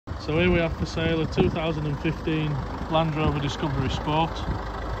So here we have for sale a 2015 Land Rover Discovery Sport.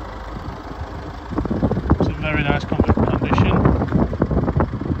 It's in very nice condition.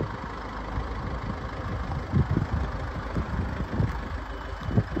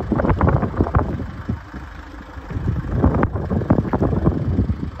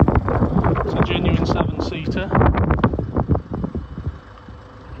 It's a genuine 7-seater.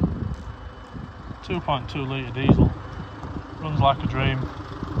 2.2 litre diesel. Runs like a dream.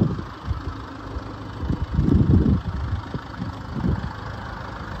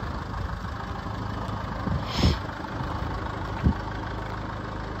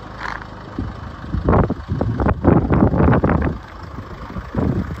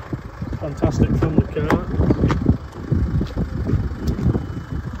 Fantastic from the car.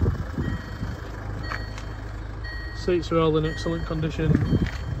 Seats are all in excellent condition.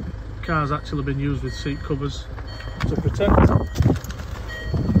 The car's actually been used with seat covers to protect.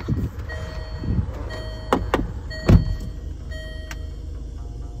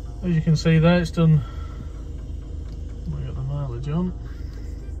 As you can see there, it's done, we got the mileage on,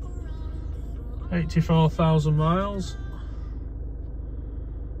 84,000 miles.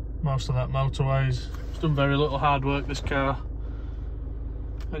 Most of that motorways. It's done very little hard work, this car.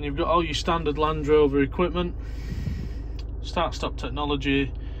 And you've got all your standard Land Rover equipment, start-stop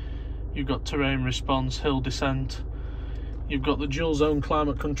technology, you've got terrain response, hill descent, you've got the dual zone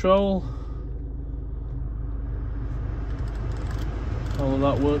climate control. All of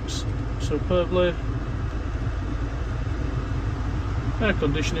that works superbly. Air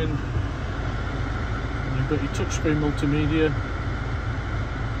conditioning, and you've got your touchscreen multimedia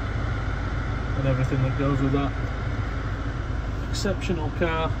and everything that goes with that. Exceptional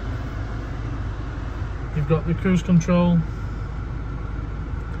car. You've got the cruise control,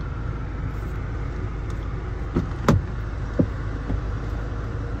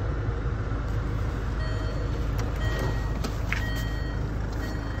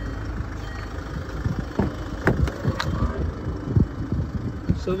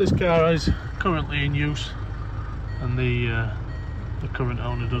 so this car is currently in use, and the current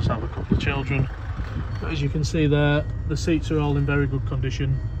owner does have a couple of children. But as you can see there, the seats are all in very good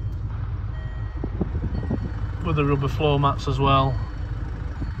condition, with the rubber floor mats as well.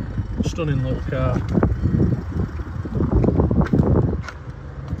 Stunning little car.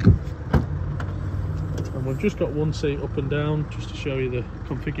 And we've just got one seat up and down, just to show you the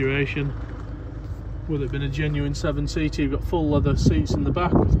configuration. With it being a genuine 7-seater, you've got full leather seats in the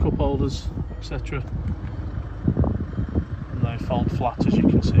back with cup holders, etc. And they fold flat, as you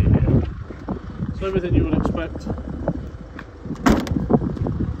can see here. So everything you would expect.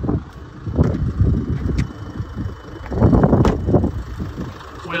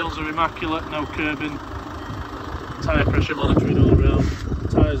 Wheels are immaculate, no curbing. Tyre pressure monitoring all around.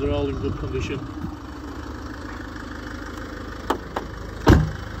 Tyres are all in good condition.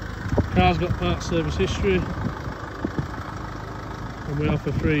 Car's got part service history, and we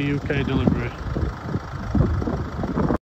offer free UK delivery.